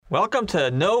Welcome to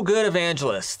No Good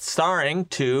Evangelists, starring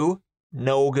two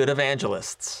no good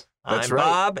evangelists. That's I'm right.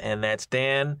 Bob, and that's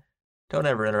Dan. Don't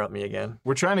ever interrupt me again.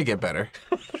 We're trying to get better.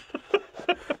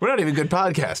 We're not even good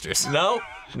podcasters. No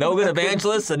good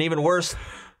evangelists, and even worse,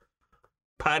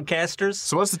 podcasters,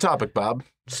 So what's the topic, Bob?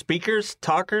 speakers,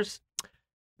 talkers.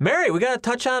 Mary, we got to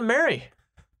touch on Mary.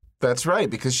 That's right,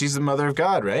 because she's the mother of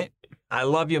God, right? I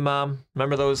love you, Mom.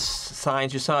 Remember those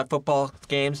signs you saw at football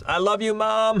games? I love you,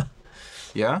 Mom.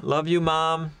 Yeah? Love you,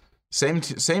 Mom. Same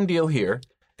deal here.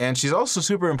 And she's also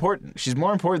super important. She's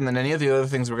more important than any of the other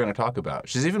things we're going to talk about.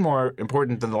 She's even more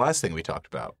important than the last thing we talked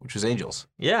about, which was angels.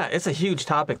 Yeah, it's a huge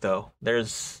topic, though.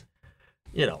 There's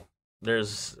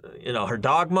her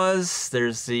dogmas.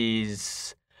 There's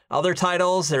these other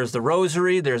titles. There's the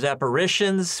rosary. There's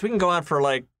apparitions. We can go on for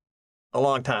like a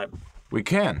long time. We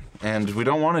can, and we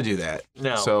don't want to do that.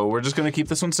 No. So we're just going to keep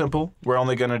this one simple. We're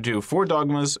only going to do 4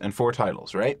 dogmas and 4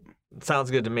 titles, right?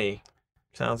 Sounds good to me.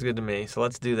 So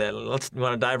let's do that. You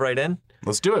want to dive right in?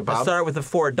 Let's do it, Bob. Let's start with the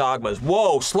 4 dogmas.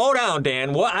 Whoa, slow down,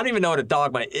 Dan. What? I don't even know what a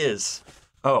dogma is.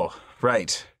 Oh,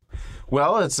 right.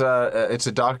 Well, it's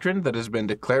a doctrine that has been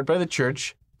declared by the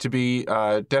church to be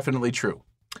definitely true.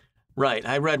 Right.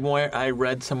 I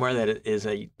read somewhere that it is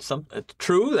it's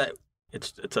true that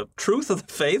it's a truth of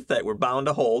the faith that we're bound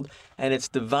to hold, and it's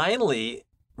divinely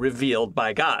revealed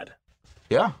by God.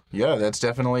 Yeah, that's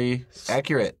definitely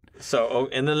accurate. So,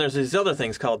 and then there's these other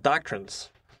things called doctrines.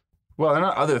 Well, they're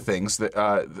not other things.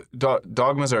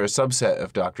 Dogmas are a subset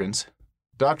of doctrines.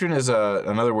 Doctrine is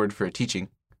another word for a teaching.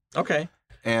 Okay.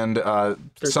 And there's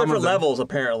some different of them, levels,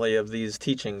 apparently, of these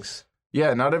teachings.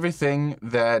 Yeah, not everything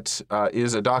that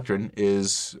is a doctrine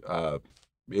is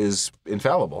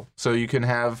infallible. So you can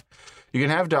have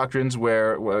doctrines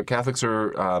where Catholics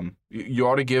are you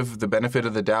ought to give the benefit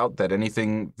of the doubt that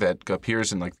anything that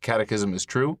appears in like the catechism is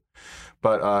true.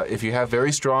 But if you have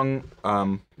very strong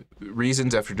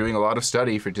reasons after doing a lot of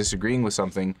study for disagreeing with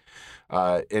something,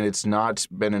 and it's not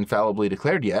been infallibly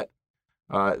declared yet,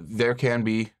 there can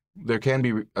be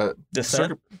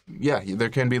Dissent? there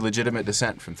can be legitimate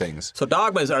dissent from things. So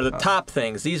dogmas are the top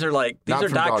things. These are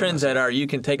doctrines dogmas. that you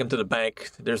can take them to the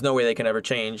bank. There's no way they can ever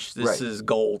change. This Right. is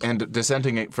gold. And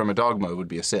dissenting from a dogma would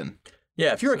be a sin.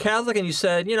 Yeah, if you're a Catholic and you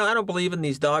said, I don't believe in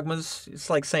these dogmas, it's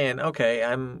like saying, okay,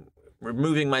 I'm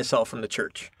removing myself from the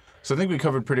church. So I think we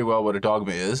covered pretty well what a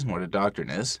dogma is and what a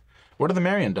doctrine is. What are the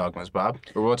Marian dogmas, Bob?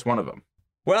 Or what's one of them?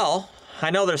 Well,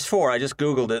 I know there's 4. I just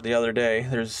Googled it the other day.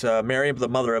 There's Mary, the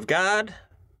Mother of God,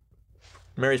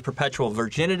 Mary's perpetual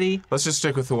virginity, Let's just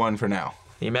stick with the one for now.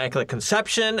 the Immaculate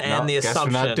Conception, and the Guess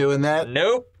Assumption. we're not doing that.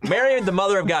 Nope. Mary, the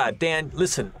Mother of God. Dan,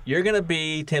 listen, you're going to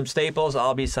be Tim Staples.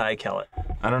 I'll be Cy Kellett.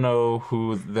 I don't know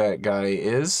who that guy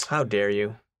is. How dare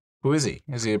you? Who is he?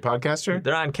 Is he a podcaster?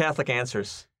 They're on Catholic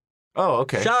Answers. Oh,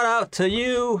 okay. Shout out to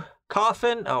you,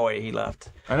 Coffin. Oh, wait, he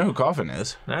left. I know who Coffin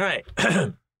is. All right.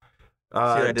 See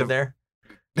what I did there?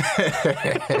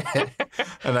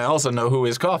 And I also know who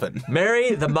is Coffin.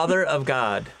 Mary, the Mother of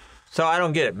God. So I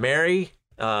don't get it. Mary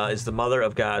is the Mother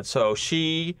of God. So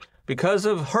because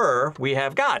of her, we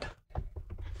have God.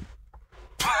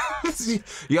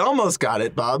 You almost got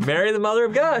it, Bob. Mary, the Mother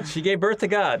of God. She gave birth to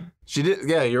God. She did.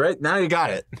 Yeah, you're right. Now you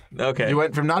got it. Okay. You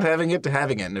went from not having it to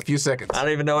having it in a few seconds. I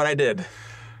don't even know what I did.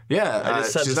 Yeah. I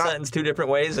just said the she's not, sentence 2 different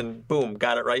ways and boom,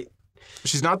 got it right.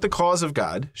 she's not the cause of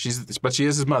God. But she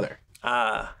is his mother.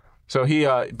 Ah. So he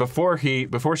before she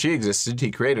existed,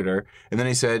 he created her, and then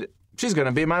he said, "She's going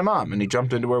to be my mom," and he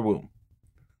jumped into her womb.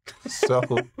 So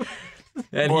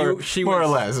And more or was,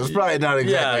 less, it's probably not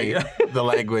exactly the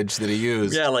language that he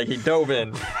used. Yeah, like he dove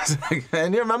in.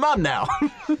 And you're my mom now.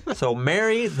 So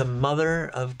Mary, the Mother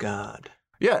of God.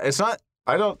 Yeah, it's not.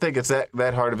 I don't think it's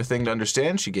that hard of a thing to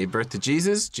understand. She gave birth to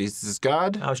Jesus. Jesus is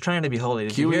God. I was trying to be holy.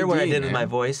 Did you hear what I QED, did with man. my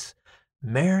voice?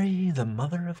 Mary, the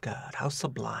Mother of God. How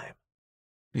sublime.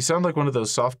 You sound like one of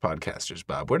those soft podcasters,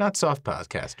 Bob. We're not soft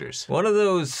podcasters. One of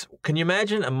those, can you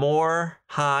imagine a more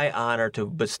high honor to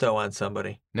bestow on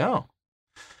somebody? No,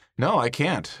 I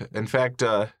can't. In fact,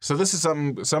 so this is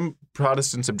some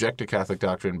Protestants object to Catholic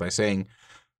doctrine by saying,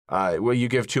 well, you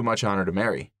give too much honor to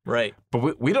Mary. Right.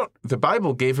 But we don't. The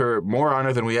Bible gave her more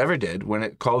honor than we ever did when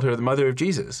it called her the mother of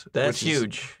Jesus. That's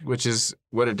huge. Which is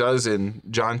what it does in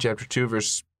John chapter 2,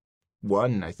 verse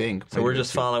 1, I think. So we're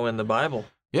just following the Bible.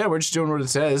 Yeah, we're just doing what it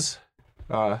says.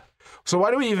 So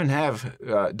why do we even have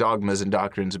dogmas and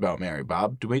doctrines about Mary,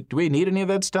 Bob? Do we need any of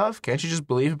that stuff? Can't you just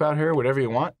believe about her whatever you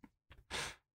want?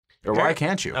 Or why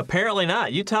can't you? Apparently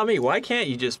not. You tell me. Why can't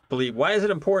you just believe? Why is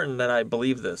it important that I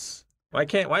believe this? Why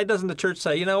doesn't the church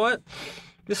say, you know what?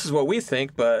 This is what we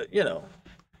think, but,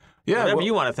 whatever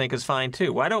you want to think is fine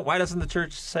too. Why doesn't the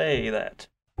church say that?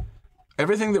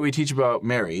 everything that we teach about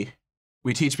Mary,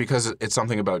 we teach because it's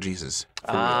something about Jesus.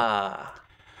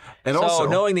 And so also,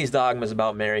 knowing these dogmas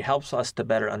about Mary helps us to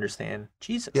better understand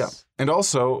Jesus. Yeah. And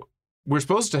also, we're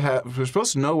supposed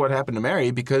to know what happened to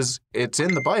Mary because it's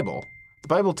in the Bible. The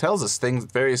Bible tells us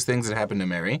various things that happened to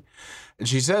Mary. And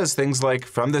she says things like,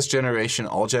 "From this generation,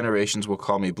 all generations will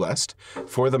call me blessed,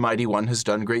 for the Mighty One has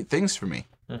done great things for me."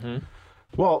 Mm-hmm.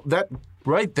 Well, that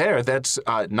right there, that's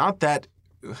not that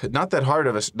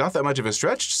much of a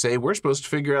stretch to say we're supposed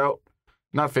to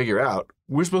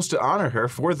we're supposed to honor her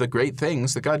for the great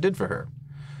things that God did for her.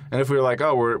 And if we're like,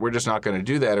 oh, we're just not going to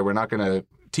do that, or we're not going to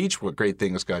teach what great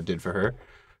things God did for her,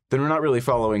 then we're not really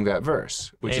following that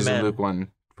verse, which is in Luke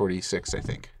 1:46, I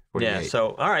think. 48. Yeah,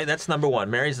 so, all right, that's number one.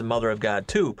 Mary's the mother of God.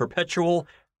 2, perpetual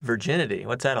virginity.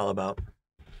 What's that all about?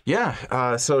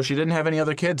 Yeah, so she didn't have any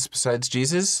other kids besides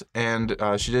Jesus, and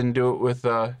she didn't do it with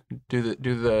do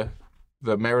the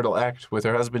marital act with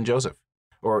her husband Joseph,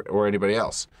 or anybody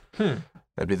else.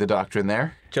 That'd be the doctrine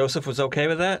there. Joseph was okay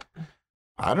with that?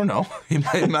 I don't know. He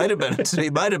might have been. He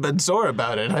might have been sore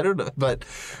about it. I don't know, but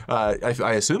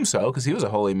I assume so because he was a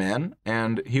holy man,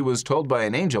 and he was told by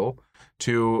an angel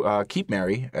to keep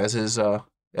Mary as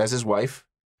his wife.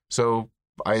 So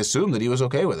I assume that he was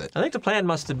okay with it. I think the plan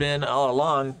must have been all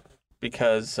along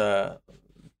because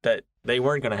that they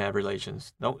weren't going to have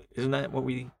relations. No, isn't that what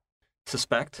we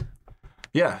suspect?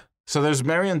 Yeah. So there's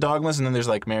Marian dogmas and then there's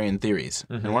like Marian theories.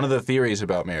 Mm-hmm. And one of the theories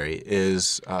about Mary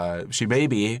is she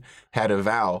maybe had a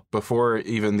vow before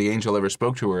even the angel ever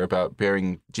spoke to her about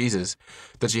bearing Jesus,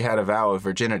 that she had a vow of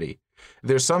virginity.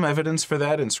 There's some evidence for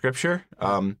that in Scripture.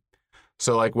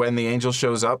 So like when the angel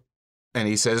shows up and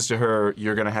he says to her,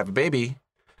 "You're going to have a baby,"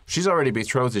 she's already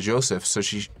betrothed to Joseph, so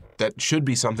that should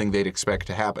be something they'd expect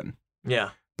to happen. Yeah.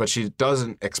 But she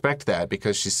doesn't expect that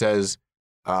because she says,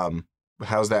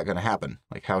 how's that going to happen?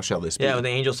 Like, how shall this be? Yeah, when the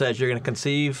angel says you're going to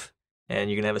conceive and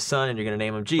you're going to have a son and you're going to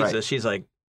name him Jesus, right. She's like,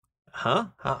 huh?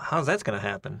 How's that going to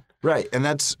happen? Right.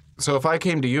 And so if I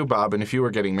came to you, Bob, and if you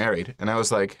were getting married, and I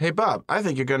was like, "Hey, Bob, I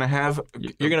think you're going to have...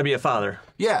 You're going to be a father."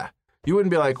 Yeah. You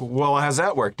wouldn't be like, "Well, how's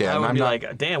that work, Dad?" I would be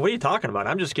like, "Dan, what are you talking about?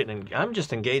 I'm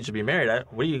just engaged to be married.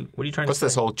 What are you trying to say?" What's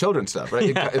this whole children stuff,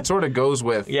 right? Yeah. It sort of goes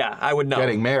with I would know.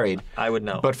 Getting married. I would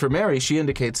know. But for Mary, she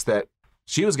indicates that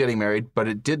she was getting married, but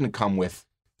it didn't come with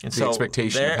the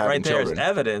expectation of having children. Right there is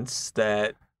evidence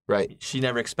that right. she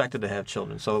never expected to have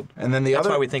children. So and then that's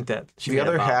why we think that she the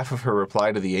other half of her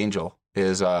reply to the angel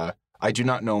is, "I do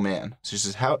not know man." So she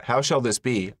says, how shall this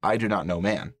be? I do not know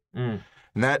man.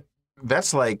 And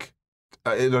that's like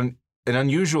an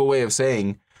unusual way of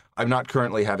saying, I'm not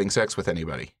currently having sex with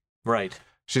anybody. Right.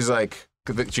 She's like,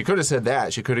 she could have said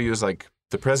that. She could have used like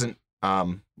the present.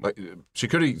 She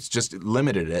could have just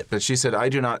limited it, but she said, "I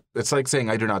do not." It's like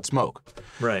saying, "I do not smoke."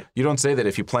 Right. You don't say that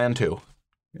if you plan to.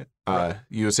 Right.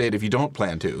 You say it if you don't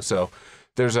plan to. So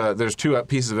there's two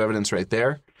pieces of evidence right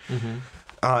there. Mm-hmm.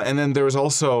 And then there was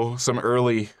also some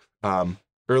early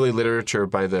literature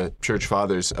by the church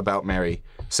fathers about Mary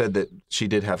said that she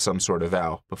did have some sort of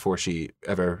vow before she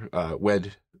ever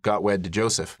got wed to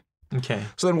Joseph. Okay.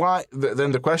 So then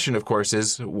then the question, of course,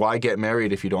 is why get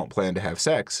married if you don't plan to have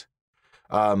sex?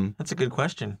 That's a good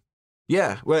question.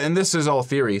 Yeah. Well, and this is all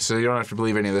theory, so you don't have to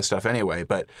believe any of this stuff anyway.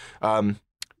 But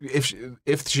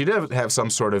if she did have some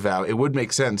sort of vow, it would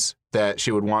make sense that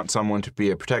she would want someone to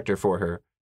be a protector for her.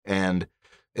 And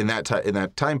in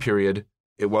that time period,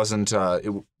 it wasn't.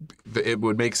 It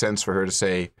would make sense for her to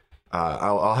say,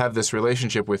 I'll have this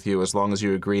relationship with you as long as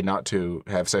you agree not to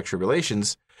have sexual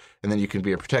relations, and then you can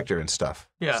be a protector and stuff.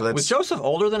 Yeah. So was Joseph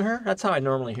older than her? That's how I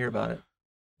normally hear about it.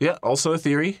 Yeah, also a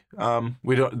theory.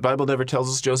 The Bible never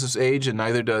tells us Joseph's age, and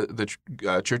neither does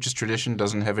the church's tradition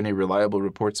doesn't have any reliable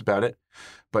reports about it.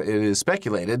 But it is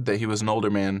speculated that he was an older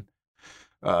man,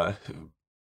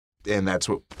 and that's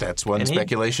one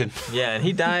speculation. Yeah, and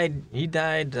he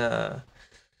died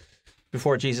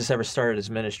before Jesus ever started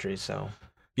his ministry. So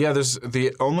yeah, there's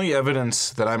the only evidence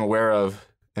that I'm aware of,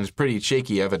 and it's pretty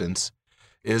shaky evidence,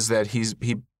 is that he's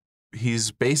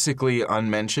basically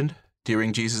unmentioned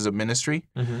during Jesus' ministry.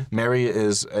 Mm-hmm. Mary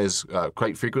is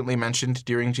quite frequently mentioned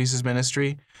during Jesus'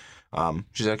 ministry.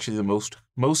 She's actually the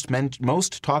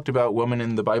most talked about woman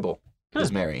in the Bible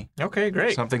is Mary. Okay,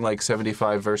 great. Something like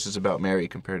 75 verses about Mary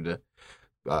compared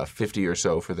to 50 or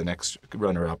so for the next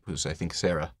runner-up, who's I think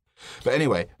Sarah. But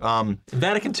anyway,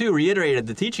 Vatican II reiterated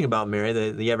the teaching about Mary,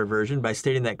 the Ever Virgin, by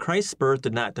stating that Christ's birth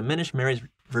did not diminish Mary's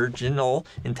virginal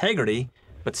integrity,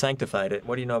 but sanctified it.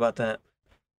 What do you know about that?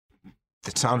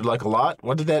 It sounded like a lot.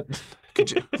 What did that?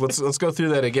 Let's go through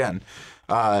that again.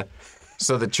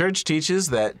 So the church teaches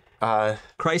that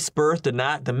Christ's birth did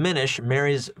not diminish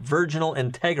Mary's virginal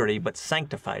integrity, but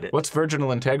sanctified it. What's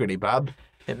virginal integrity, Bob?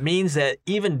 It means that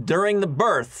even during the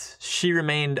birth, she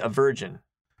remained a virgin.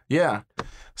 Yeah.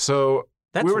 So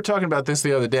we were talking about this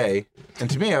the other day, and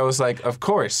to me, I was like, of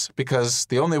course, because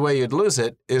the only way you'd lose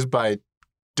it is by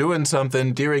doing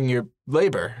something during your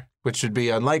labor, which should be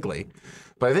unlikely.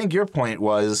 But I think your point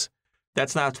was...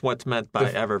 That's not what's meant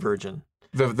by ever virgin.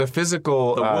 The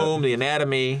physical... The womb, the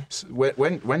anatomy.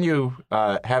 When you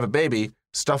have a baby,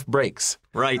 stuff breaks.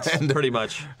 Right, pretty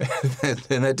much.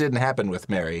 And that didn't happen with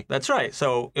Mary. That's right.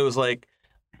 So it was like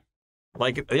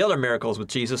the other miracles with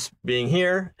Jesus being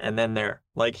here and then there.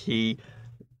 Like he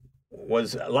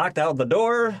was locked out the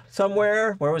door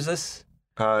somewhere. Where was this?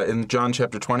 In John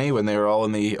chapter 20, when they were all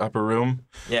in the upper room.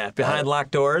 Yeah, behind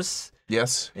locked doors.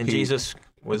 Yes. And Jesus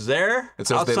was there, it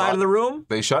says outside of the room.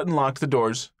 They shut and locked the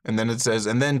doors, and then it says,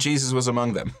 and then Jesus was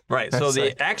among them. Right, so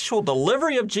the actual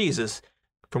delivery of Jesus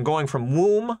from going from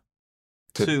womb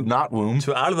to not womb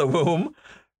to out of the womb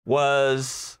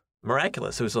was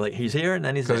miraculous. It was like he's here and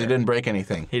then he's there. Because he didn't break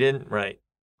anything. He didn't, right.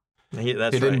 He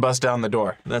didn't bust down the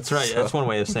door. That's right. So. That's one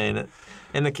way of saying it.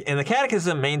 And the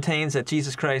Catechism maintains that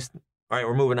Jesus Christ, all right,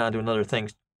 we're moving on to another thing,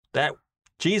 that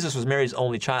Jesus was Mary's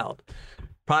only child.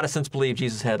 Protestants believe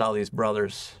Jesus had all these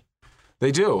brothers.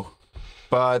 They do,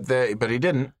 but he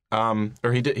didn't.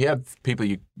 Or he did. He had people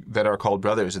that are called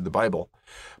brothers in the Bible,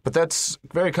 but it's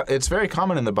very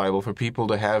common in the Bible for people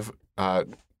to have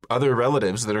other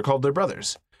relatives that are called their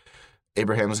brothers.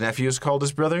 Abraham's nephew is called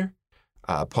his brother.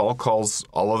 Paul calls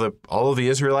all of the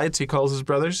Israelites. He calls his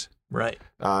brothers. Right.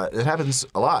 It happens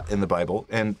a lot in the Bible,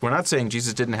 and we're not saying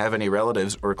Jesus didn't have any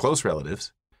relatives or close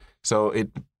relatives. So it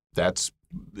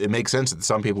makes sense that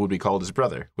some people would be called his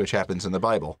brother, which happens in the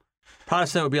Bible.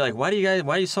 Protestant would be like, why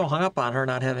are you so hung up on her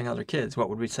not having other kids? What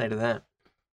would we say to that?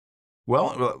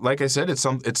 Well, like I said,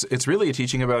 it's really a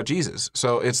teaching about Jesus.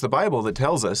 So it's the Bible that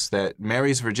tells us that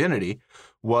Mary's virginity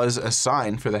was a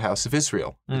sign for the house of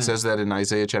Israel. It says that in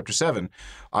Isaiah chapter 7.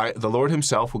 The Lord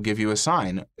himself will give you a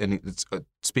sign, and it's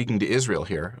speaking to Israel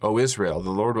here. O Israel, the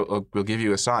Lord will give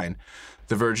you a sign.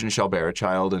 The virgin shall bear a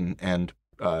child and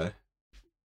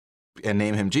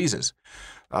name him Jesus.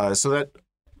 So that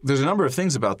there's a number of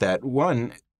things about that.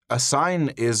 One, a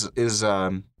sign is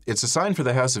it's a sign for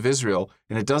the house of Israel,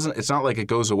 and it's not like it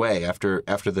goes away after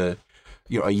the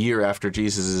a year after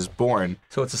Jesus is born.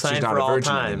 So it's a sign she's not for a all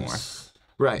virgin times. anymore.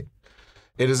 Right.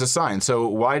 It is a sign. So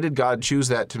why did God choose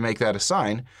that to make that a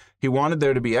sign? He wanted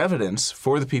there to be evidence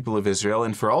for the people of Israel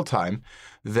and for all time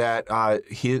that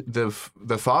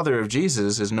the father of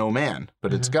Jesus is no man,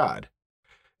 but it's God.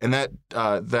 And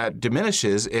that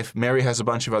diminishes if Mary has a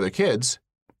bunch of other kids.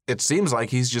 It seems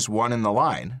like he's just one in the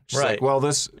line. She's like, well,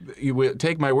 you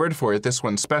take my word for it, this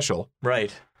one's special.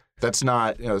 Right. That's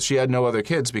not, she had no other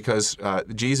kids because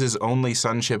Jesus' only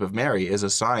sonship of Mary is a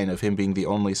sign of him being the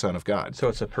only son of God. So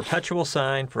it's a perpetual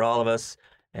sign for all of us,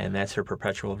 and that's her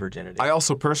perpetual virginity. I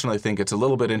also personally think it's a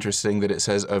little bit interesting that it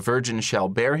says, a virgin shall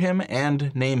bear him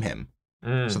and name him.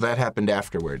 So that happened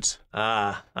afterwards.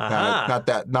 Not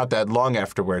that long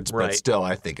afterwards, but still,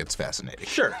 I think it's fascinating.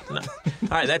 Sure. No. All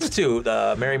right, that's 2.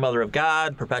 The Mary, Mother of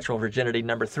God, perpetual virginity.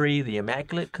 Number 3, the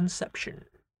Immaculate Conception.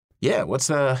 Yeah,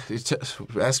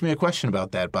 ask me a question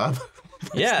about that, Bob.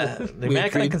 Yeah, the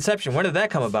Immaculate Conception. When did that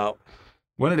come about?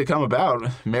 When did it come about?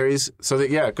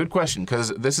 Good question, because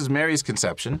this is Mary's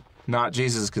conception, not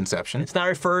Jesus' conception. It's not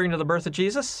referring to the birth of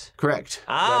Jesus? Correct.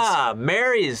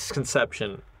 Mary's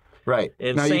conception. Right.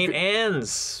 In St.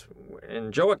 Anne's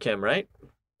in Joachim, right?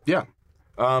 Yeah.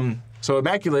 So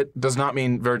immaculate does not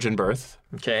mean virgin birth.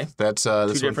 Okay. That's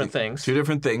two different things. Two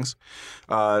different things.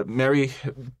 Mary's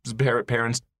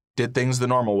parents did things the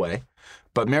normal way,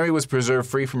 but Mary was preserved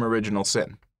free from original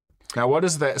sin. Now, what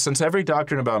is that? Since every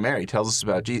doctrine about Mary tells us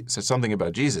about something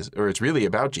about Jesus, or it's really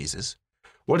about Jesus,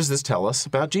 what does this tell us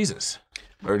about Jesus?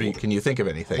 Or can you think of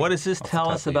anything? What does this tell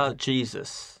us about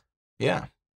Jesus? Yeah.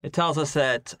 It tells us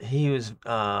that he was...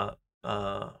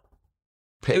 God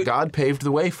paved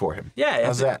the way for him. Yeah.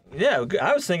 How's that? Yeah,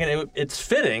 I was thinking it's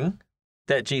fitting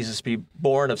that Jesus be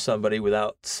born of somebody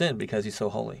without sin because he's so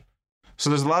holy. So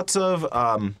there's lots of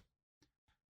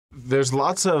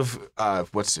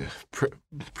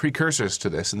precursors to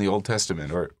this in the Old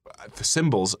Testament, or the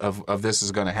symbols of this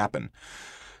is going to happen.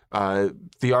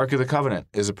 The Ark of the Covenant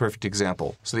is a perfect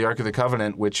example. So the Ark of the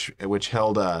Covenant, which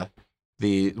held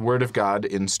the Word of God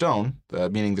in stone,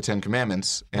 meaning the Ten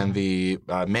Commandments, and the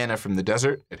manna from the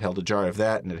desert. It held a jar of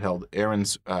that, and it held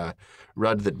Aaron's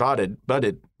rod that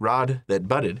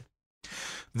budded.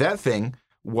 That thing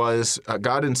was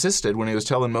God insisted when he was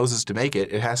telling Moses to make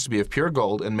it, it has to be of pure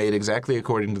gold and made exactly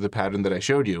according to the pattern that I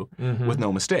showed you with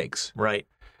no mistakes. Right.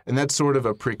 And that's sort of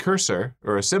a precursor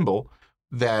or a symbol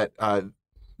that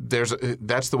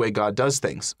that's the way God does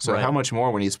things. So how much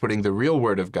more when he's putting the real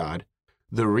word of God,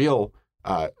 the real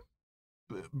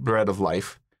bread of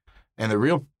life, and the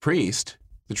real priest,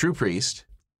 the true priest,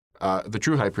 the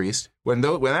true high priest, when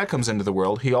that comes into the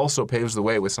world, he also paves the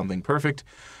way with something perfect,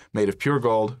 made of pure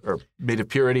gold, or made of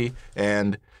purity,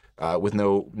 and with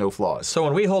no flaws. So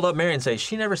when we hold up Mary and say,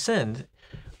 she never sinned,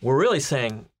 we're really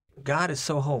saying, God is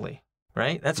so holy,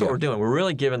 right? That's what we're doing. We're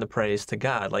really giving the praise to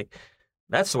God. Like,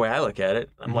 that's the way I look at it.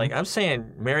 I'm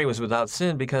saying Mary was without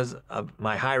sin because of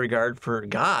my high regard for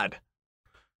God.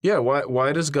 Yeah,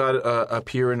 why does God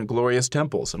appear in glorious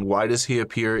temples? And why does he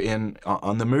appear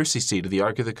on the mercy seat of the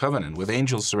Ark of the Covenant with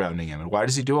angels surrounding him? And why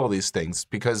does he do all these things?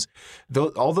 Because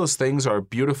all those things are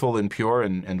beautiful and pure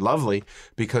and lovely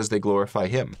because they glorify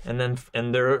him. And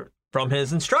they're from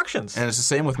his instructions. And it's the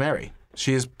same with Mary.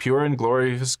 She is pure and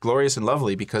glorious and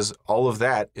lovely because all of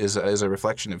that is a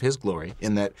reflection of his glory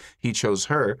in that he chose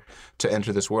her to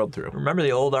enter this world through. Remember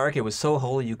the old ark? It was so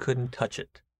holy you couldn't touch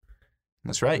it.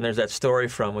 That's right. And there's that story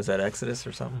from, was that Exodus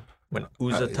or something? When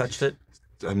Uzzah touched it?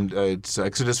 It's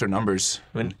Exodus or Numbers.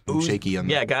 When I'm shaky on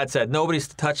that. Yeah, God said, nobody's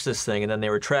to touch this thing. And then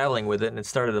they were traveling with it, and it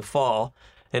started to fall.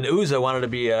 And Uzzah wanted to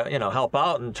be, help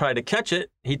out and tried to catch it.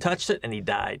 He touched it, and he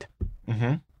died.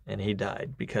 Mm-hmm. And he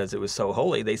died because it was so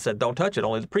holy. They said, don't touch it.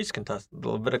 Only the priest can touch it. The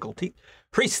Levitical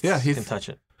priests can touch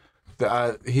it.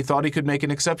 He thought he could make an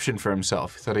exception for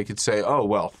himself. He thought he could say, oh,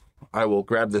 well, I will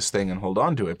grab this thing and hold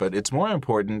on to it. But it's more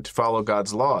important to follow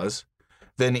God's laws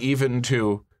than even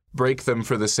to break them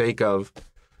for the sake of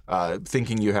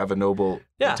thinking you have a noble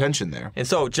intention there. And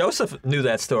so Joseph knew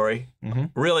that story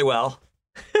really well.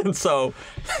 And so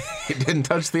he didn't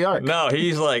touch the ark. No,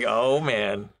 he's like, oh,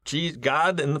 man,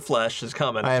 God in the flesh is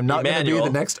coming. I am not going to be the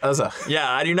next Uzzah.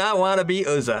 Yeah, I do not want to be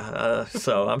Uzzah.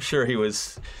 So I'm sure he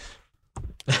was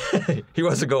he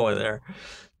wasn't going there.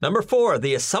 Number 4,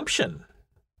 the Assumption.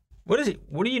 What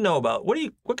do you know about?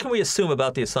 What can we assume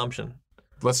about the Assumption?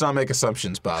 Let's not make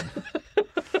assumptions, Bob.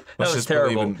 That was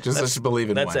terrible. Let's believe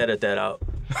in one. Let's edit that out.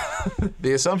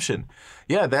 The Assumption.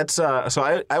 Yeah, that's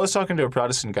so I was talking to a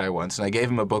Protestant guy once, and I gave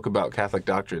him a book about Catholic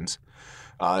doctrines.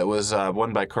 It was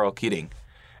one by Carl Keating.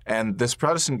 And this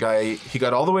Protestant guy, he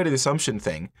got all the way to the Assumption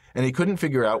thing, and he couldn't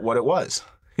figure out what it was.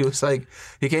 He was like,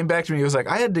 he came back to me, he was like,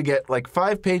 I had to get like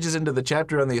 5 pages into the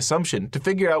chapter on the Assumption to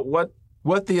figure out what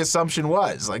the Assumption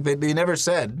was. Like, they never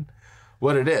said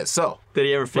what it is. So did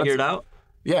he ever figure it out?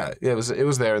 Yeah, it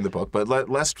was there in the book. But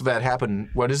lest that happen,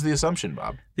 what is the Assumption,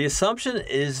 Bob? The Assumption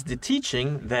is the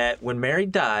teaching that when Mary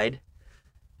died...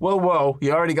 Whoa,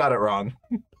 you already got it wrong.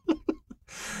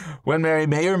 When Mary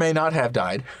may or may not have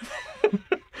died.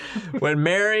 When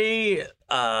Mary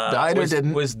died or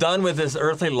didn't. Was done with this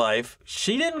earthly life,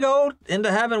 she didn't go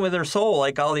into heaven with her soul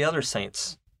like all the other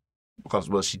saints.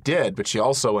 Well, she did, but she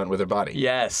also went with her body.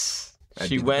 Yes,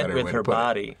 she went with her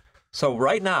body. So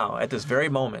right now, at this very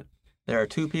moment, there are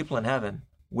 2 people in heaven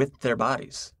with their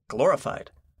bodies,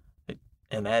 glorified.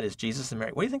 And that is Jesus and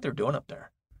Mary. What do you think they're doing up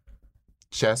there?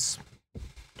 Chess.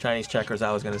 Chinese checkers,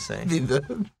 I was going to say.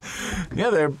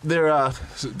 Yeah,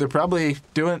 they're probably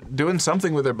doing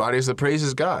something with their bodies that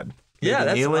praises God. Yeah, maybe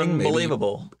that's kneeling,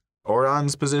 unbelievable.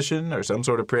 Oron's position or some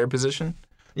sort of prayer position.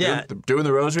 Yeah. Doing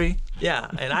the rosary. Yeah,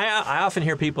 and I often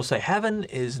hear people say, heaven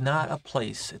is not a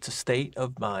place. It's a state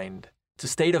of mind. It's a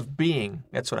state of being.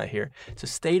 That's what I hear. It's a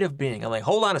state of being. I'm like,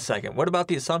 hold on a second. What about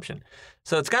the Assumption?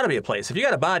 So it's got to be a place. If you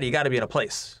got a body, you got to be in a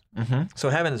place. Mm-hmm. So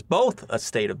heaven is both a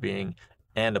state of being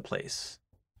and a place.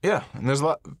 Yeah, and there's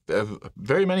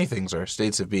very many things are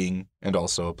states of being and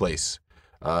also a place.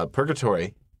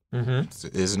 Purgatory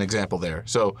is an example there.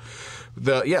 So,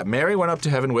 Mary went up to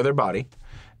heaven with her body,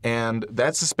 and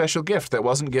that's a special gift that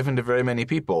wasn't given to very many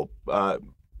people.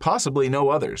 Possibly no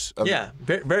others.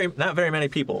 Not very many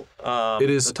people.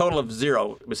 It is a total of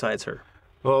 0 besides her.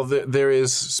 Well, there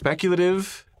is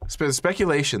speculation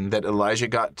that Elijah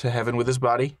got to heaven with his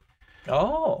body.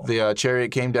 Oh. The chariot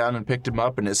came down and picked him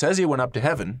up, and it says he went up to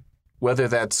heaven. Whether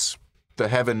that's the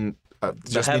heaven,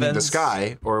 meaning the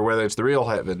sky, or whether it's the real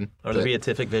heaven. Or the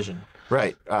beatific vision.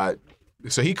 Right.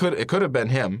 So it could have been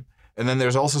him. And then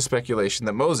there's also speculation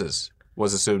that Moses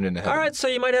was assumed into heaven. All right, so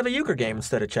you might have a euchre game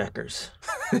instead of checkers.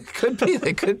 It could be.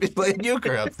 They could be playing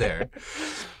euchre up there.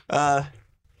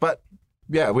 But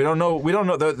yeah, we don't know.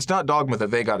 It's not dogma that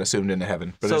they got assumed into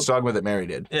heaven, but it's dogma that Mary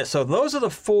did. Yeah. So those are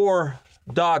the 4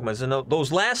 dogmas, and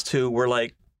those last 2 were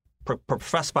like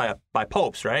professed by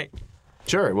popes, right?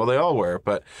 Sure. Well, they all were,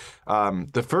 but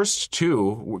the first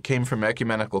two came from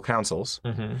ecumenical councils,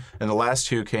 and the last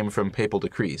two came from papal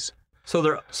decrees. So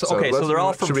they're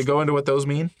all from. Should we go into what those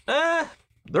mean?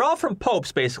 They're all from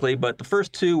popes, basically, but the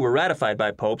first two were ratified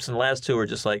by popes, and the last two were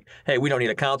just like, hey, we don't need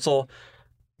a council.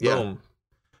 Boom.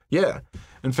 Yeah.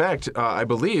 In fact, I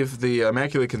believe the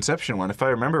Immaculate Conception one, if I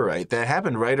remember right, that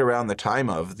happened right around the time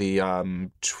of the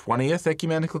 20th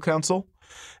Ecumenical Council,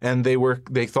 and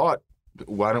they thought,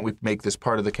 why don't we make this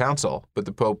part of the council? But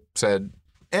the Pope said,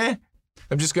 I'm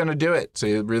just going to do it. So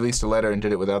he released a letter and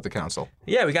did it without the council.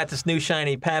 Yeah, we got this new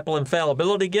shiny papal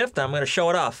infallibility gift. I'm going to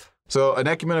show it off. So an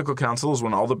ecumenical council is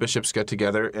when all the bishops get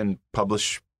together and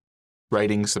publish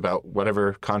writings about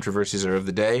whatever controversies are of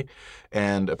the day,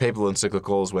 and a papal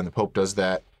encyclical is when the Pope does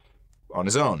that on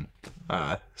his own.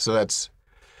 So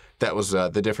that was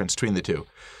the difference between the two.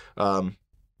 That's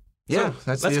the Let's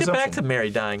assumption. get back to Mary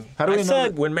dying. How do we I know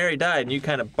said that? when Mary died, and you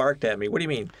kind of barked at me. What do you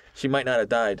mean? She might not have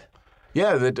died.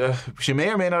 Yeah, that she may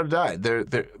or may not have died.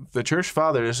 The church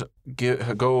fathers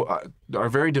are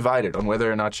very divided on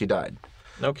whether or not she died.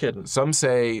 No kidding. Some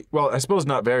say, well, I suppose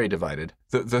not very divided.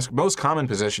 The most common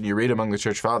position you read among the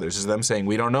church fathers is them saying,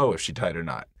 we don't know if she died or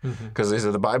not. Because they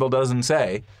say the Bible doesn't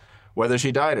say whether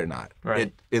she died or not.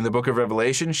 Right. In the book of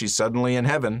Revelation, she's suddenly in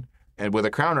heaven and with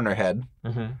a crown on her head,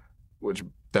 which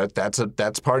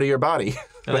that's part of your body.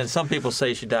 And then some people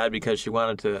say she died because she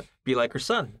wanted to be like her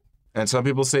son. And some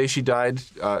people say she died.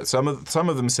 Some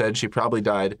of them said she probably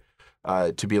died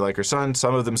to be like her son.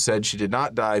 Some of them said she did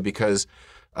not die because...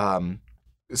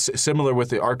 similar with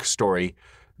the Ark story,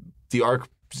 the Ark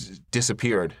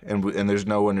disappeared, and there's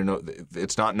no one to know.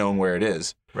 It's not known where it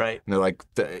is. Right. And they're like,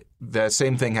 the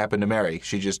same thing happened to Mary.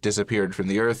 She just disappeared from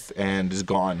the earth and is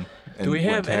gone. And Do we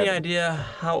went have to any heaven. idea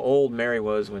how old Mary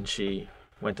was when she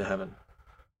went to heaven?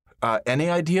 Any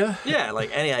idea? Yeah, like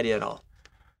any idea at all.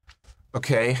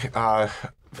 Okay.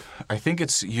 I think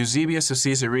it's Eusebius of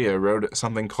Caesarea wrote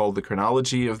something called the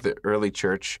Chronology of the Early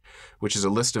Church, which is a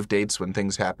list of dates when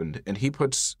things happened. And he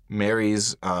puts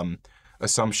Mary's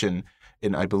assumption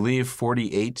in, I believe,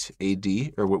 48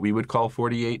 A.D., or what we would call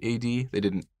 48 A.D. They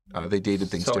didn't. They dated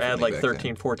things So differently. add like back 13,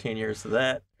 then. 14 years to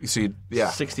that. You see, yeah.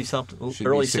 60-something, Should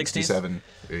early be 60s.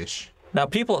 67-ish. Now,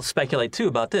 people speculate, too,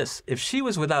 about this. If she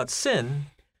was without sin,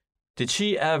 did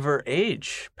she ever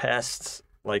age past,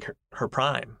 like, her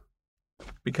prime?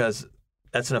 Because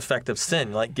that's an effect of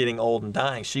sin, like getting old and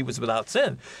dying. She was without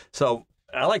sin. So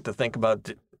I like to think about,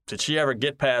 did she ever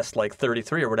get past, like,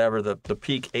 33 or whatever the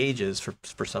peak age is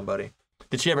for somebody?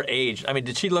 Did she ever age? I mean,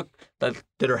 did she look,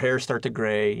 did her hair start to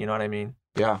gray? You know what I mean?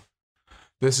 Yeah.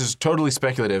 This is totally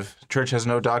speculative. Church has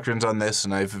no doctrines on this,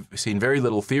 and I've seen very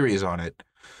little theories on it.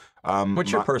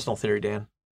 What's your personal theory, Dan?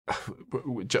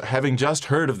 Having just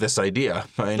heard of this idea,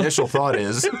 my initial thought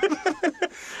is,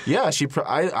 yeah,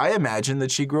 I imagine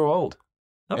that she grew old,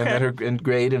 Okay. and that her and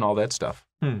grade and all that stuff.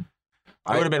 It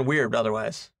would have been weird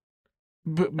otherwise.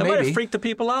 But It might have freaked the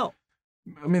people out.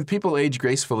 I mean, people age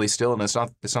gracefully still, and it's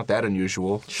not that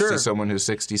unusual. Sure. To see someone who's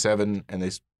 67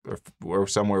 and or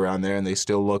somewhere around there, and they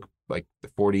still look like the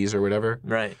 40s or whatever.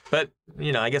 Right. But,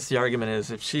 I guess the argument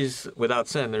is if she's without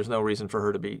sin, there's no reason for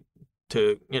her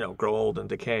to grow old and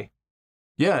decay.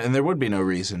 Yeah, and there would be no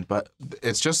reason, but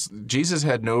it's just Jesus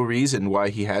had no reason why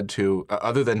he had to,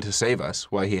 other than to save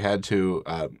us, why he had to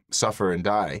suffer and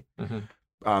die.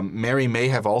 Mary may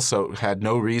have also had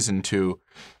no reason to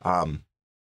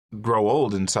grow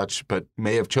old and such, but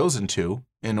may have chosen to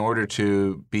in order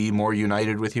to be more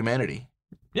united with humanity.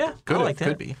 Yeah, I like that.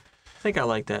 Could be. I think I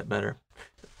like that better.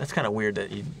 That's kind of weird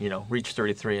that you reach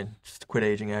 33 and just quit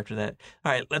aging after that.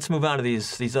 All right, let's move on to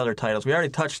these other titles. We already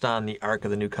touched on the Ark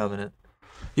of the New Covenant.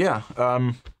 Yeah.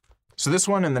 So this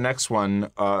one and the next one,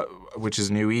 which is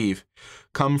New Eve,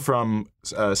 come from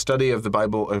a study of the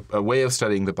Bible, a way of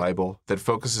studying the Bible that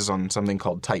focuses on something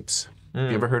called types. You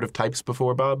ever heard of types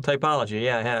before, Bob? Typology,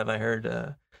 yeah, I have. I heard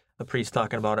a priest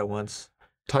talking about it once.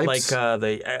 Types.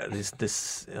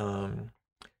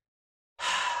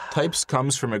 Types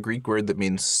comes from a Greek word that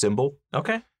means symbol.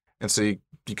 Okay. And so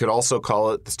you could also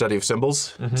call it the study of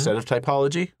symbols instead of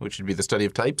typology, which would be the study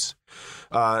of types.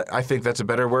 I think that's a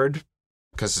better word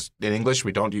because in English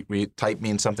type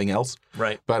means something else.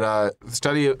 Right. But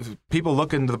people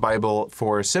look into the Bible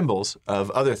for symbols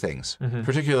of other things,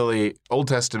 particularly Old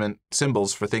Testament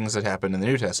symbols for things that happen in the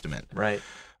New Testament. Right.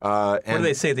 And what do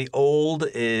they say? The old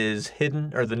is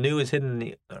hidden, or the new is hidden in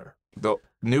the... The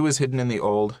new is hidden in the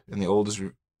old, and the old is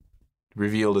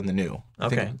revealed in the new. I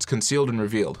think Okay. it's concealed and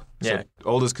revealed. Yeah.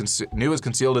 So new is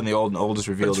concealed in the old, and old is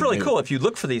But revealed it's in really the new. cool if you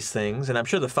look for these things, and I'm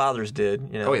sure the fathers did.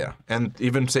 Oh, yeah. And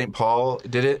even St. Paul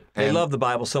did it. They and, love the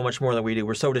Bible so much more than we do.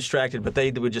 We're so distracted, but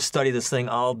they would just study this thing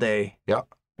all day. Yeah.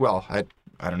 Well, I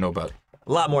don't know about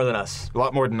A lot more than us. a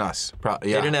lot more than us. They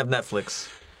Yeah. didn't have Netflix.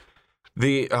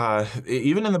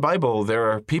 Even in the Bible, there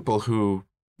are people who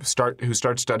start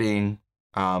studying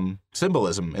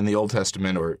symbolism in the Old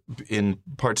Testament or in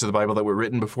parts of the Bible that were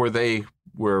written before they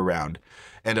were around,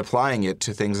 and applying it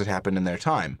to things that happened in their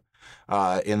time.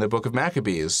 In the book of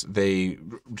Maccabees, they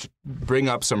bring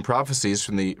up some prophecies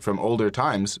from older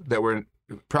times that were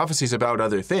prophecies about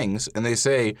other things, and they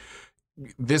say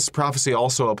this prophecy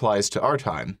also applies to our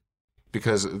time.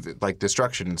 Because like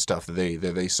destruction and stuff that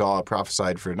they saw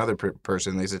prophesied for another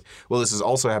person, they said, well, this is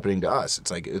also happening to us. It's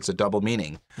like it's a double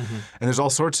meaning. Mm-hmm. And there's all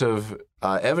sorts of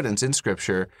evidence in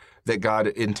Scripture that God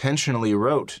intentionally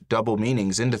wrote double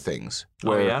meanings into things.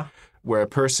 Where a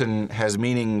person has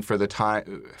meaning for the time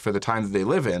that they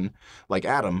live in, like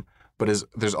Adam, but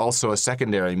there's also a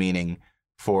secondary meaning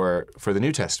for the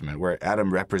New Testament, where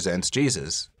Adam represents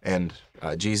Jesus, and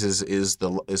Jesus is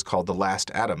called the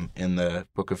last Adam in the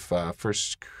book of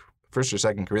First or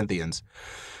Second Corinthians,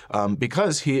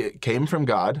 because he came from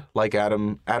God, like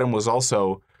Adam. Adam was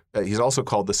also he's also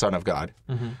called the Son of God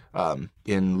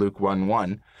in Luke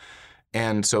 1:1,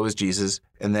 and so is Jesus.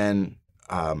 And then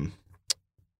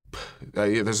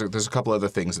there's a couple other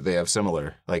things that they have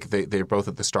similar, like they're both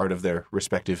at the start of their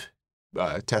respective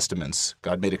testaments.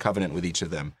 God made a covenant with each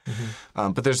of them.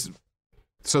 Mm-hmm.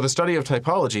 So the study of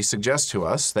typology suggests to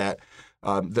us that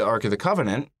the Ark of the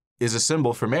Covenant is a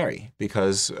symbol for Mary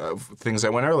because of things I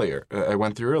went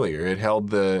through earlier. It held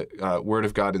the Word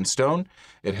of God in stone.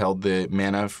 It held the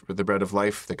manna, the bread of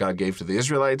life that God gave to the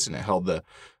Israelites, and it held the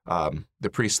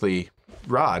priestly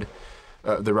rod,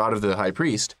 the rod of the high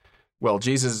priest. Well,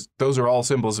 Jesus, those are all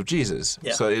symbols of Jesus.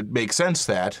 Yeah. So it makes sense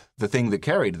that the thing that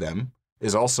carried them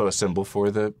is also a symbol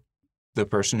for the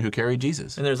person who carried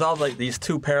Jesus. And there's all like these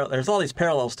there's all these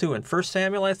parallels too in 1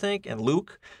 Samuel, I think, and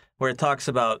Luke, where it talks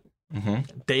about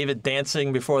David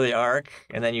dancing before the ark,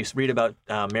 and then you read about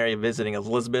Mary visiting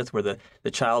Elizabeth, where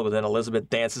the child within Elizabeth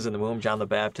dances in the womb, John the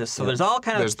Baptist. So there's all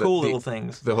kind of cool little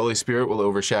things. The Holy Spirit will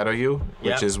overshadow you,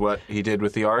 which is what he did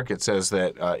with the ark. It says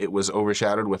that it was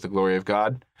overshadowed with the glory of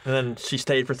God. And then she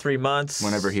stayed for 3 months.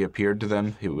 Whenever he appeared to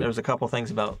them, he would. There was a couple things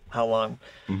about how long.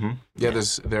 Mm-hmm. Yeah,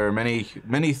 there are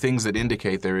many things that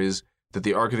indicate that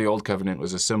the Ark of the Old Covenant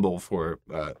was a symbol for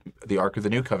the Ark of the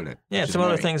New Covenant. Yeah, some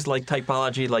other things like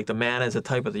typology, like the manna is a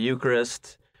type of the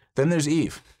Eucharist. Then there's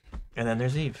Eve. And then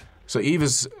there's Eve. So Eve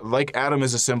is, like Adam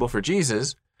is a symbol for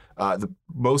Jesus, the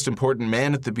most important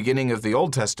man at the beginning of the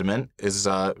Old Testament is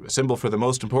a symbol for the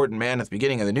most important man at the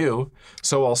beginning of the New.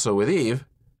 So also with Eve.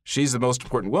 She's the most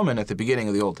important woman at the beginning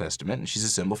of the Old Testament, and she's a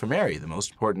symbol for Mary, the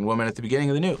most important woman at the beginning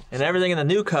of the New. And everything in the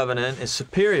New Covenant is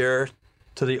superior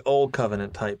to the Old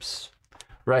Covenant types.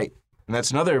 Right. And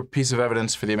that's another piece of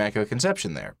evidence for the Immaculate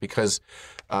Conception there, because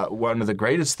one of the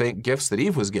greatest gifts that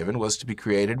Eve was given was to be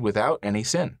created without any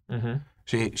sin.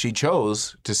 Mm-hmm. She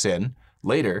chose to sin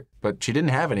later, but she didn't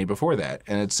have any before that,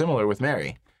 and it's similar with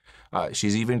Mary.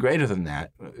 She's even greater than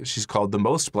that. She's called the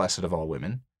most blessed of all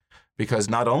women, because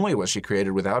not only was she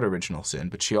created without original sin,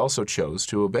 but she also chose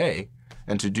to obey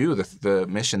and to do the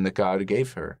mission that God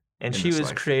gave her. And she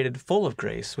was created full of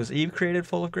grace. Was Eve created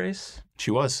full of grace?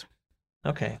 She was.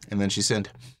 Okay. And then she sinned.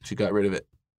 She got rid of it.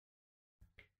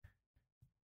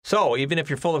 So even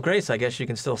if you're full of grace, I guess you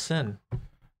can still sin.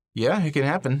 Yeah, it can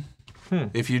happen.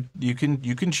 If you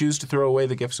can choose to throw away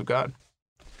the gifts of God.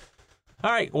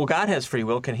 All right. Well, God has free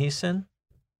will. Can he sin?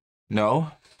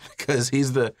 No, because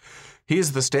he's the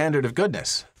standard of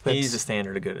goodness. He's the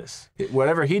standard of goodness.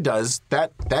 Whatever he does,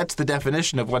 that's the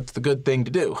definition of what's the good thing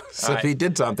to do. So if he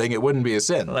did something, it wouldn't be a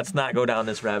sin. Let's not go down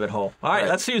this rabbit hole. All right.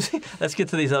 Let's get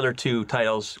to these other two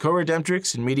titles.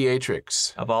 Co-redemptrix and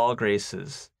mediatrix. Of all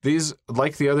graces. These,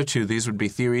 like the other two, these would be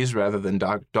theories rather than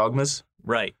dogmas.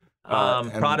 Right.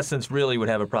 Protestants really would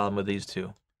have a problem with these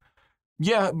two.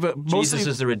 Yeah, but mostly... Jesus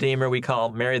is the Redeemer. We call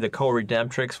Mary the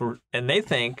co-redemptrix. And they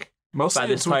think, by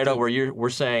this title, where we're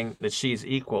saying that she's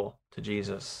equal to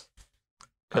Jesus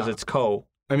because it's co.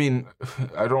 I mean,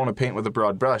 I don't want to paint with a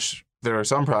broad brush. There are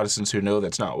some Protestants who know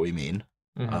that's not what we mean.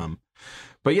 Mm-hmm.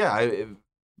 But yeah,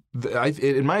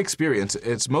 in my experience,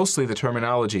 it's mostly the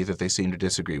terminology that they seem to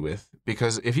disagree with.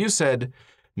 Because if you said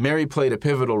Mary played a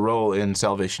pivotal role in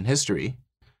salvation history,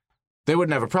 they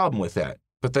wouldn't have a problem with that.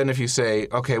 But then if you say,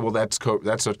 okay, well, that's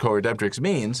what co-redemptrix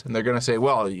means, and they're going to say,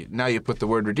 well, now you put the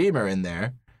word Redeemer in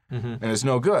there, and it's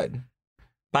no good.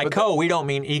 By we don't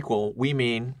mean equal. We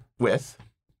mean... With.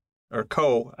 or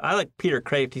co. I like Peter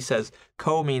Kraft. He says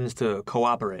co means to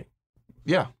cooperate.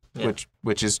 Yeah, Yeah.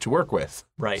 which is to work with.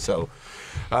 Right. So,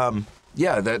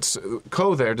 that's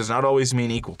co there does not always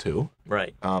mean equal to.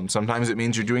 Right. Sometimes it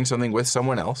means you're doing something with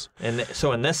someone else. And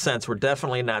so in this sense, we're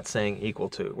definitely not saying equal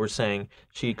to. We're saying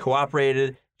she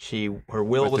cooperated. Her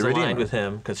will With was the aligned Redeemer. with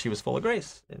him because she was full of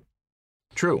grace.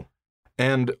 True.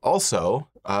 And also,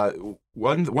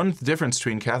 one difference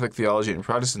between Catholic theology and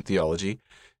Protestant theology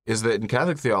is that in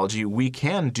Catholic theology, we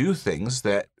can do things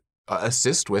that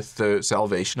assist with the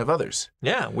salvation of others.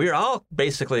 Yeah, we're all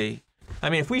basically, I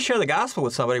mean, if we share the gospel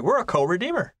with somebody, we're a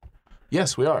co-redeemer.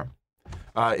 Yes, we are.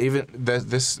 Even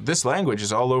this language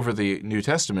is all over the New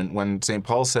Testament when St.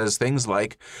 Paul says things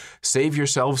like, save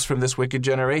yourselves from this wicked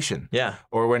generation. Yeah.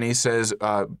 Or when he says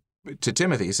to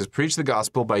Timothy, he says, preach the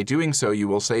gospel. By doing so, you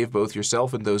will save both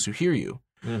yourself and those who hear you.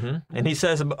 Mm-hmm. And he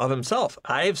says of himself,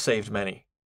 I have saved many.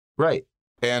 Right.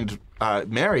 And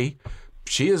Mary,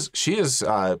 she is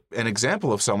an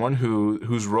example of someone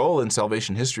whose role in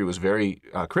salvation history was very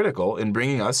critical in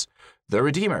bringing us the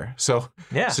Redeemer. So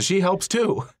she helps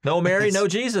too. No Mary, no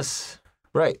Jesus.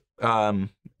 Right. And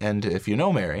if you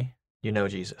know Mary, you know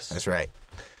Jesus. That's right.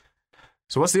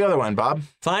 So what's the other one, Bob?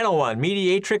 Final one,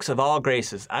 mediatrix of all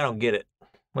graces. I don't get it.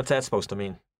 What's that supposed to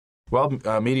mean? Well,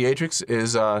 mediatrix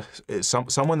is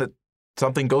someone that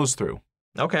something goes through.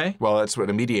 Okay. Well, that's what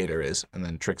a mediator is, and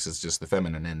then trix is just the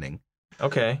feminine ending.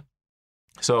 Okay.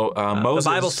 So Moses. The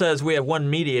Bible says we have one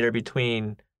mediator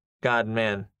between God and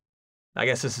man. I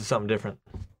guess this is something different.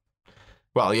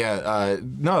 Well, yeah,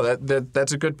 no,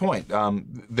 that's a good point.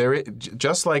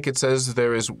 Just like it says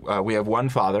we have one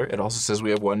Father, it also says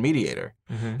we have one mediator,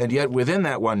 and yet within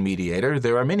that one mediator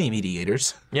there are many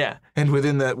mediators. Yeah, and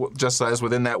within that, just as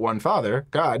within that one Father,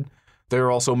 God, there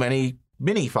are also many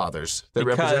fathers that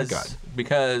represent God.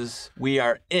 Because we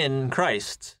are in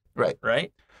Christ. Right.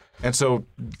 Right. And so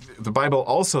the Bible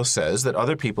also says that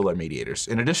other people are mediators.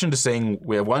 In addition to saying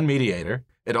we have one mediator,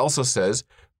 it also says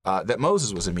that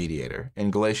Moses was a mediator. In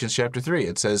Galatians chapter 3,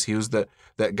 it says he was that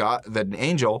an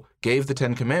angel gave the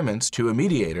Ten Commandments to a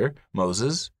mediator,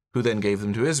 Moses, who then gave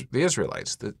them to the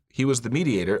Israelites. That he was the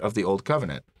mediator of the Old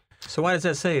Covenant. So why does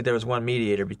that say there was one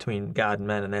mediator between God and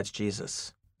men, and that's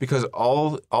Jesus? Because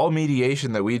all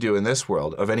mediation that we do in this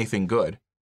world of anything good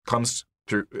comes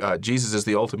through Jesus is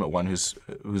the ultimate one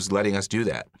who's letting us do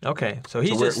that. Okay, so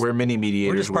we're mini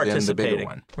mediators within the bigger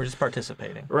one. We're just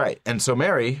participating. Right, and so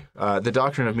Mary, the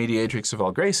doctrine of mediatrix of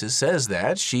all graces, says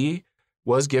that she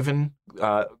was given.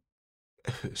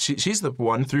 She's the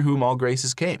one through whom all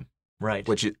graces came. Right.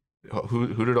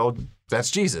 Who did all?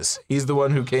 That's Jesus. He's the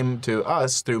one who came to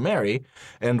us through Mary,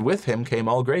 and with him came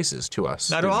all graces to us.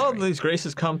 Now, do all of these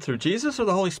graces come through Jesus or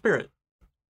the Holy Spirit?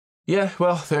 Yeah,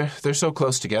 well, they're so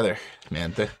close together,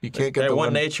 man. You can't get the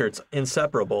one nature. It's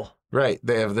inseparable. Right.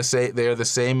 They have They are the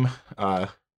same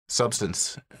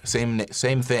substance, same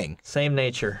thing, same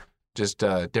nature. Just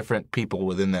different people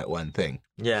within that one thing.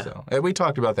 Yeah. So, and we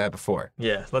talked about that before.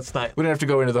 Yeah. Let's not. We don't have to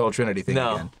go into the whole Trinity thing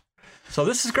again. So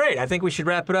this is great. I think we should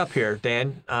wrap it up here,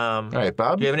 Dan. All right,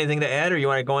 Bob. Do you have anything to add, or you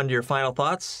want to go into your final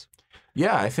thoughts?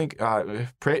 Yeah, I think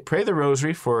pray the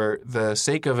Rosary for the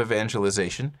sake of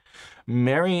evangelization.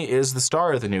 Mary is the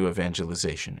star of the new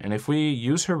evangelization, and if we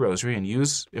use her Rosary and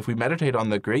if we meditate on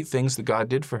the great things that God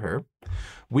did for her,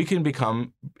 we can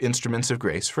become instruments of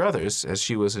grace for others, as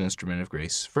she was an instrument of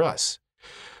grace for us.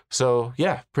 So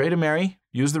yeah, pray to Mary,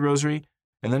 use the Rosary,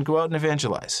 and then go out and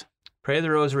evangelize. Pray the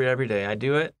Rosary every day. I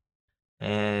do it,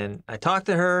 and I talk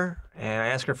to her, and I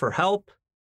ask her for help,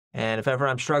 and if ever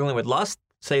I'm struggling with lust,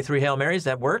 say 3 Hail Marys.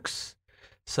 That works.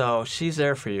 So she's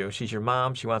there for you. She's your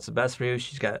mom. She wants the best for you.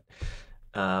 She's got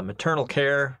maternal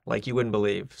care like you wouldn't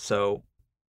believe. So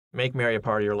make Mary a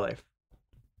part of your life.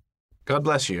 God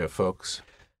bless you, folks.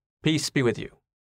 Peace be with you.